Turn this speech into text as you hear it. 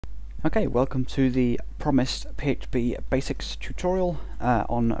Okay, welcome to the promised PHP basics tutorial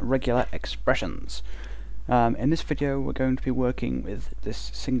on regular expressions. In this video we're going to be working with this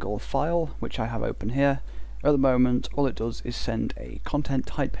single file which I have open here. At the moment all it does is send a content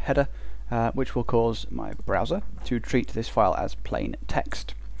type header which will cause my browser to treat this file as plain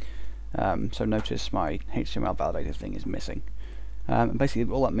text. So notice my HTML validator thing is missing.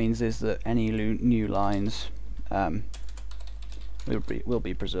 Basically all that means is that any new lines will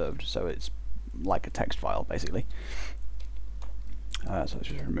be preserved, so it's like a text file basically. So let's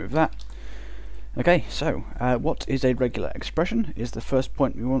just remove that. Okay, so what is a regular expression is the first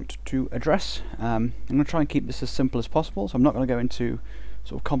point we want to address. I'm going to try and keep this as simple as possible, so I'm not going to go into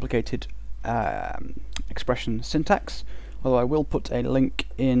sort of complicated expression syntax, although I will put a link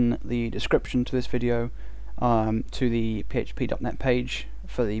in the description to this video to the php.net page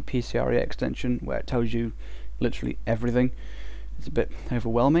for the PCRE extension where it tells you literally everything. It's a bit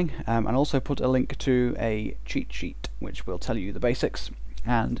overwhelming, and also put a link to a cheat sheet which will tell you the basics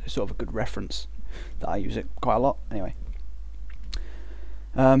and sort of a good reference that I use it quite a lot anyway.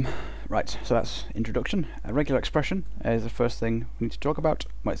 Right, so that's introduction. A regular expression is the first thing we need to talk about.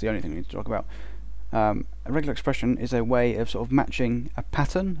 Well, it's the only thing we need to talk about. A regular expression is a way of sort of matching a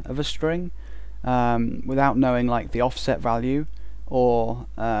pattern of a string without knowing like the offset value or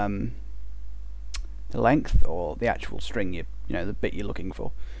the length or the actual string you know, the bit you're looking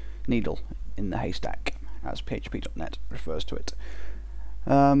for. Needle in the haystack, as php.net refers to it.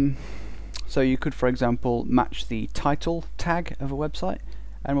 So you could, for example, match the title tag of a website,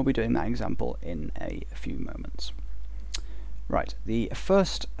 and we'll be doing that example in a few moments. Right, the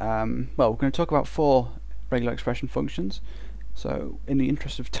first, well, we're going to talk about 4 regular expression functions. So in the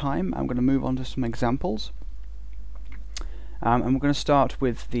interest of time, I'm going to move on to some examples. And we're going to start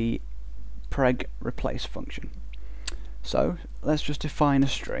with the preg replace function. So let's just define a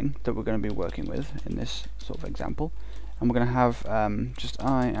string that we're going to be working with in this sort of example, and we're going to have just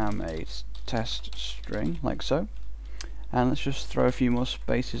I am a test string, like so, and let's just throw a few more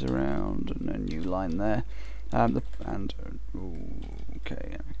spaces around and a new line there, okay,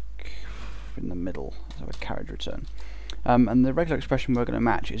 in the middle, so a carriage return, and the regular expression we're going to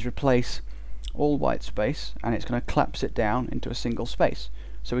match is replace all white space, and it's going to collapse it down into a single space.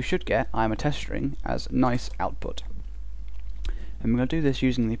 So we should get I am a test string as nice output. And we're going to do this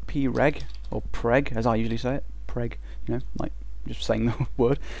using the preg, or preg as I usually say it, preg, you know, like just saying the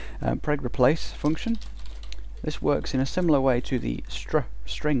word, preg replace function. This works in a similar way to the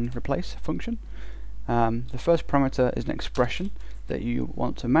string replace function. The first parameter is an expression that you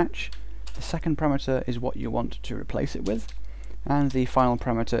want to match, the second parameter is what you want to replace it with, and the final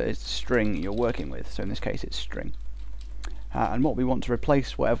parameter is the string you're working with, so in this case it's string. And what we want to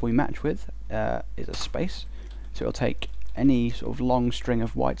replace whatever we match with is a space, so it'll take any sort of long string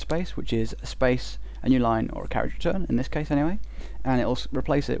of white space, which is a space, a new line, or a carriage return in this case anyway, and it'll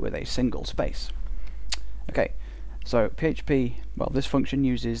replace it with a single space. Okay, so PHP, well, this function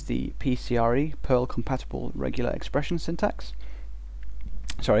uses the PCRE, Perl compatible regular expression syntax,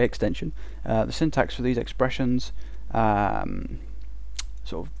 sorry, extension. The syntax for these expressions sort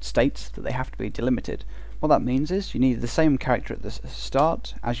of states that they have to be delimited. What that means is you need the same character at the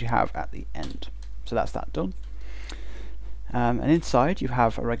start as you have at the end. So that's that done. And inside you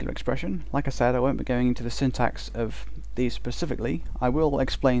have a regular expression. Like I said, I won't be going into the syntax of these specifically. I will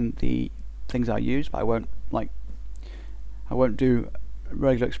explain the things I use, but I won't do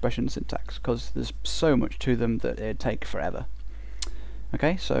regular expression syntax because there's so much to them that it'd take forever.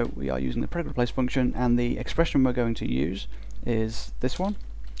 Okay, so we are using the preg replace function, and the expression we're going to use is this one.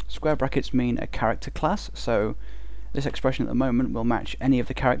 Square brackets mean a character class, so this expression at the moment will match any of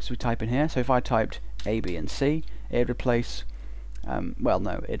the characters we type in here. So if I typed A, B and C, it'd replace, well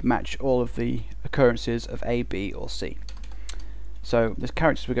no, it'd match all of the occurrences of A, B or C. So the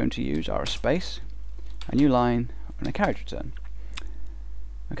characters we're going to use are a space, a new line, and a carriage return.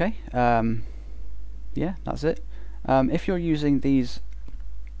 Okay, yeah, that's it. If you're using these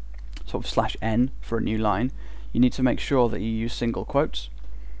sort of /n for a new line, you need to make sure that you use single quotes.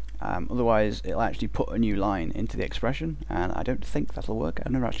 Otherwise it'll actually put a new line into the expression, and I don't think that'll work.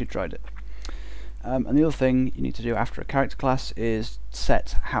 I've never actually tried it. And the other thing you need to do after a character class is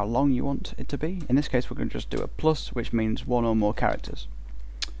set how long you want it to be. In this case we're going to just do a plus, which means 1 or more characters.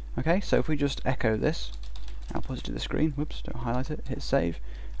 Okay, so if we just echo this, I'll put it to the screen, whoops, don't highlight it, hit save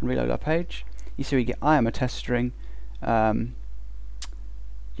and reload our page, you see we get I am a test string, yeah,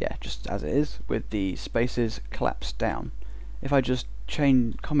 just as it is, with the spaces collapsed down. If I just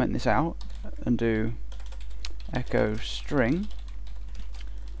comment this out and do echo string,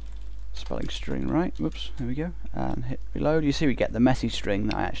 spelling string right. Whoops, there we go. And hit reload. You see we get the messy string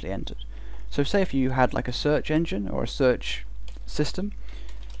that I actually entered. So say if you had like a search engine or a search system,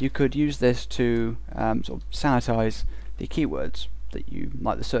 you could use this to sort of sanitize the keywords that you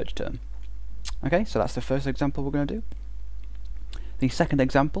like, the search term. Okay, so that's the first example we're going to do. The second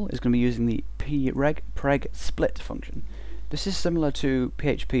example is going to be using the preg split function. This is similar to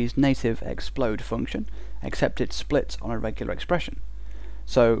PHP's native explode function, except it splits on a regular expression.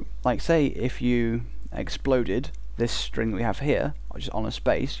 So, like say if you exploded this string we have here, or just on a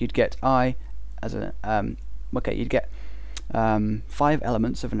space, you'd get I as a you'd get 5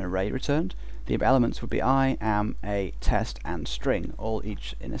 elements of an array returned. The elements would be I, am, a, test, and string, all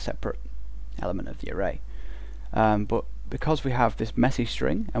each in a separate element of the array. But because we have this messy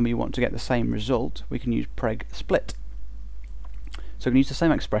string and we want to get the same result, we can use preg split. So we can use the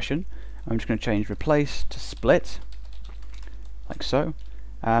same expression. I'm just going to change replace to split, like so.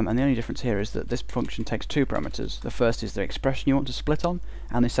 And the only difference here is that this function takes 2 parameters. The first is the expression you want to split on,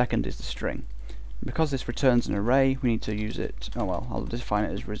 and the second is the string. Because this returns an array, we need to use it, I'll define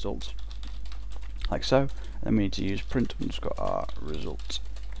it as result, like so. And then we need to use print underscore r result.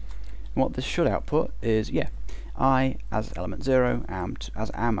 And what this should output is, I as element 0, am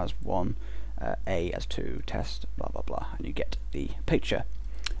as 1, a as 2, test, blah blah blah, and you get the picture.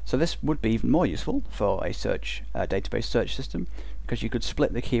 So this would be even more useful for a database search system, because you could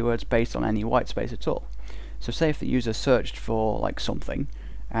split the keywords based on any white space at all. So say if the user searched for like something,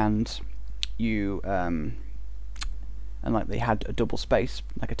 and you like they had a double space,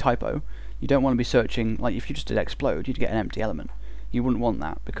 like a typo, you don't want to be searching, like if you just did explode, you'd get an empty element. You wouldn't want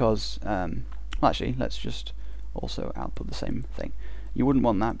that because, actually, let's just also output the same thing. You wouldn't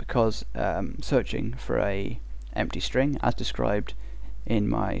want that because searching for a empty string, as described in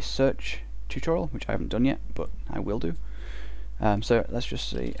my search tutorial, which I haven't done yet, but I will do. So let's just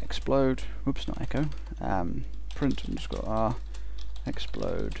see explode, oops, not echo, print underscore r,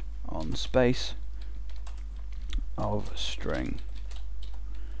 explode on space of string.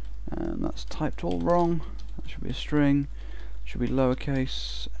 And that's typed all wrong. That should be a string, should be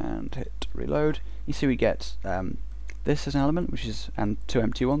lowercase, and hit reload. You see we get this as an element, which is, and 2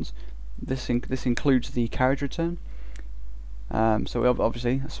 empty ones. This includes the carriage return. So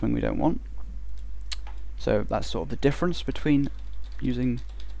obviously that's something we don't want. So that's sort of the difference between using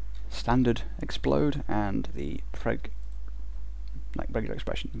standard explode and the regular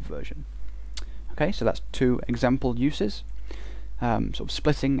expression version. Okay, so that's 2 example uses, sort of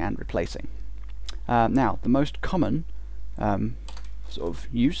splitting and replacing. Now the most common sort of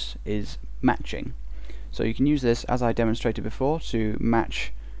use is matching. So you can use this, as I demonstrated before, to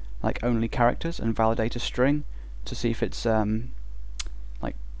match like only characters and validate a string to see if it's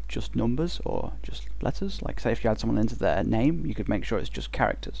like just numbers or just letters. Like say if you had someone enter their name, you could make sure it's just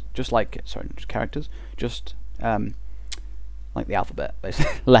characters, just like like the alphabet,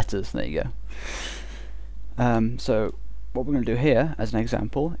 basically. Letters, there you go. So what we're going to do here as an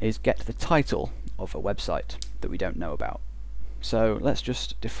example is get the title of a website that we don't know about. So let's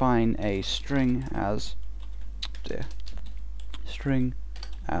just define a string as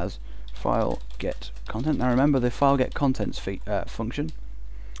file get content. Now remember, the file get contents function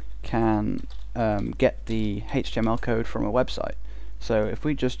can get the HTML code from a website. So if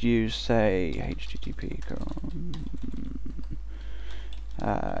we just use, say, http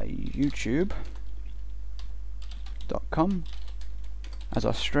youtube.com as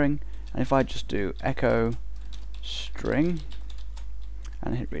our string, and if I just do echo string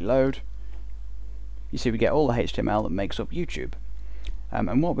and hit reload, you see we get all the HTML that makes up YouTube.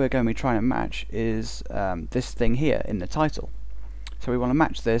 And what we're going to be trying to match is this thing here in the title. So we want to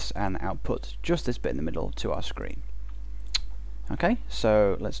match this and output just this bit in the middle to our screen. Okay,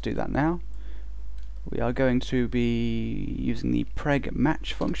 so let's do that now. We are going to be using the preg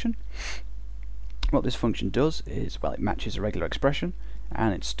match function. What this function does is, well, it matches a regular expression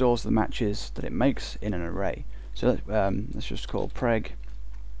and it stores the matches that it makes in an array. So let's just call preg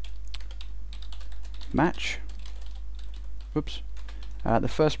match. Whoops. The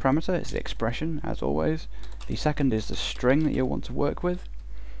first parameter is the expression, as always. The second is the string that you'll want to work with,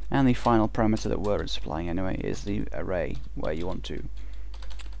 and the final parameter that we're supplying anyway is the array where you want to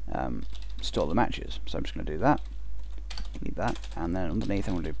store the matches. So I'm just going to do that, delete that, and then underneath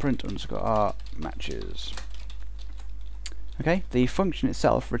I'm going to do print underscore r matches. Okay, the function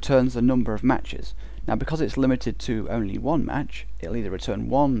itself returns the number of matches. Now because it's limited to only one match, it'll either return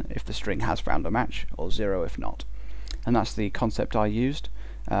 1 if the string has found a match, or 0 if not. And that's the concept I used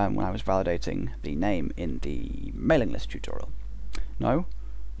when I was validating the name in the mailing list tutorial.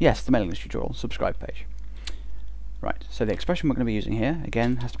 Yes, the mailing list tutorial, subscribe page. Right, so the expression we're going to be using here,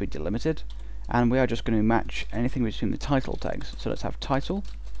 again, has to be delimited, and we are just going to match anything between the title tags. So let's have title,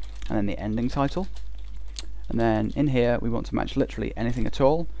 and then the ending title, and then in here we want to match literally anything at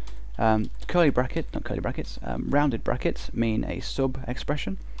all. Curly bracket, not curly brackets, rounded brackets mean a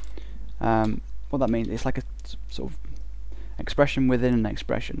sub-expression. What that means, it's like a sort of expression within an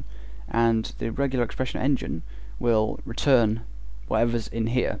expression, and the regular expression engine will return whatever's in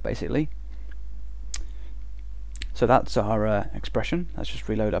here, basically. So that's our expression. Let's just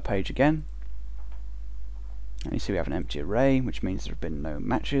reload our page again. And you see we have an empty array, which means there have been no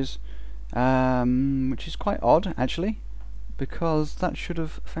matches, which is quite odd, actually, because that should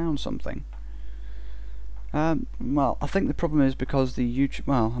have found something. Well, I think the problem is because the YouTube,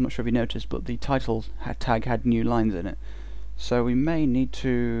 well, I'm not sure if you noticed, but the title tag had new lines in it. So we may need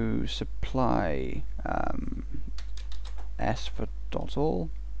to supply s for .all.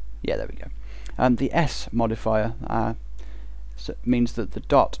 Yeah, there we go. The s modifier means that the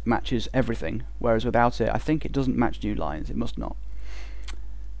dot matches everything, whereas without it, I think it doesn't match new lines. It must not.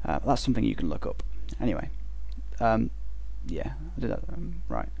 That's something you can look up. Anyway, yeah, I did that.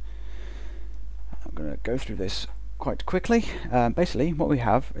 Right. I'm going to go through this quite quickly. Basically, what we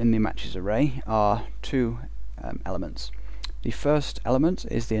have in the matches array are two elements. The first element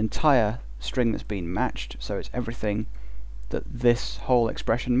is the entire string that's been matched, so it's everything that this whole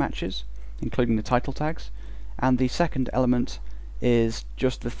expression matches, including the title tags. And the second element is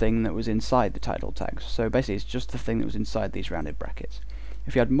just the thing that was inside the title tags. So basically, it's just the thing that was inside these rounded brackets.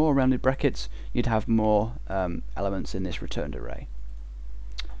 If you had more rounded brackets, you'd have more elements in this returned array.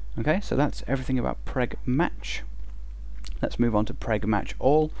 Okay, so that's everything about preg match. Let's move on to preg match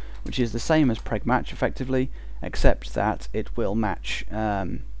all, which is the same as preg match effectively, except that it will match.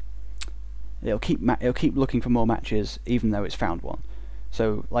 It'll keep looking for more matches even though it's found one.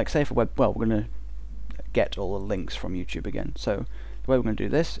 So, like say for web, well, we're going to get all the links from YouTube again. So the way we're going to do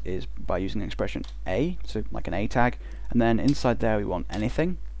this is by using the expression a, so like an a tag, and then inside there we want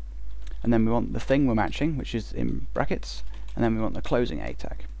anything, and then we want the thing we're matching, which is in brackets, and then we want the closing a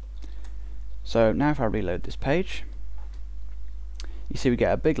tag. So now if I reload this page, you see we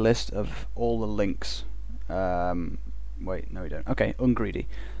get a big list of all the links. Wait, no we don't. Okay, ungreedy.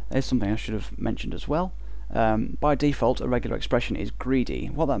 There's something I should have mentioned as well. By default, a regular expression is greedy.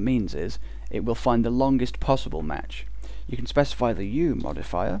 What that means is it will find the longest possible match. You can specify the u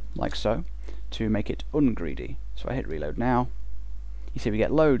modifier, like so, to make it ungreedy. So I hit reload now. You see we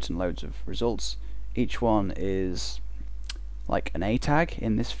get loads and loads of results. Each one is like an a tag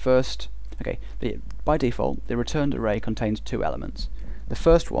in this first. Okay, by default, the returned array contains two elements. The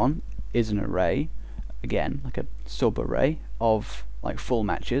first one is an array, again, like a sub-array of like full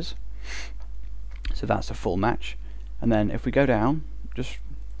matches. So that's a full match. And then if we go down, just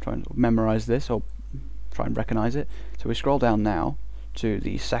try and memorize this or try and recognize it. So we scroll down now to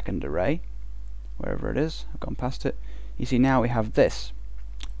the second array, wherever it is. I've gone past it. You see now we have this,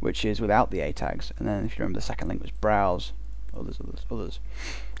 which is without the a tags. And then if you remember, the second link was browse, others.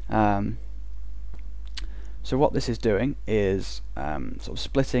 So what this is doing is sort of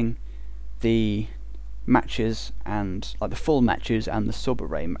splitting the matches and like the full matches and the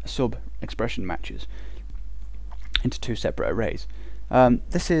sub expression matches into two separate arrays.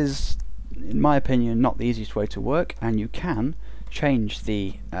 This is, in my opinion, not the easiest way to work, and you can change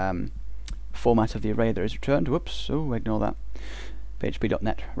the format of the array that is returned. Whoops, oh, ignore that.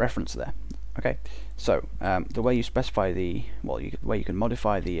 PHP.net reference there. Okay, so the way you specify the, well, the way you can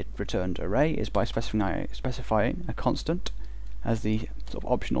modify the returned array is by specifying a constant as the sort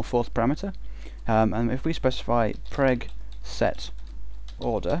of optional fourth parameter. And if we specify preg set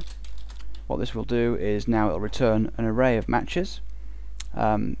order, what this will do is now it'll return an array of matches.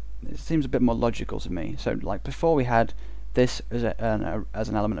 It seems a bit more logical to me. So like before we had this as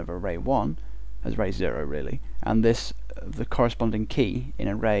an element of array 1, as array 0 really, and this the corresponding key in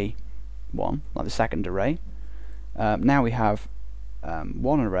array 1, like the second array. Now we have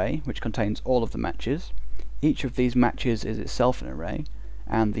one array which contains all of the matches. Each of these matches is itself an array,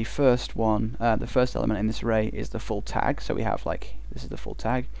 and the first one, the first element in this array is the full tag. So we have like, this is the full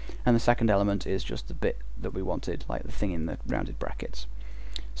tag, and the second element is just the bit that we wanted, like the thing in the rounded brackets.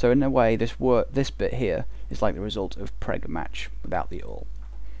 So in a way, this bit here is like the result of preg match without the all.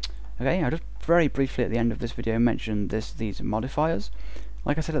 Okay, I just very briefly at the end of this video mention these modifiers.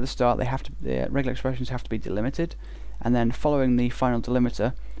 Like I said at the start, the regular expressions have to be delimited, and then following the final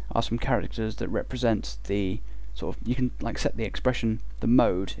delimiter are some characters that represent the sort of, you can like set the expression, the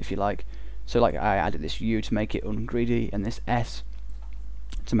mode if you like. So like I added this u to make it ungreedy, and this s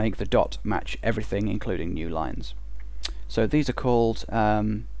to make the dot match everything including new lines. So these are called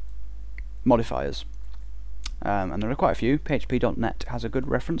modifiers. and there are quite a few. PHP.net has a good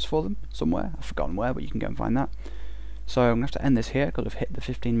reference for them somewhere. I've forgotten where, but you can go and find that. So I'm going to have to end this here because I've hit the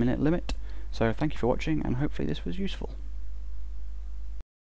 15-minute limit. So thank you for watching, and hopefully this was useful.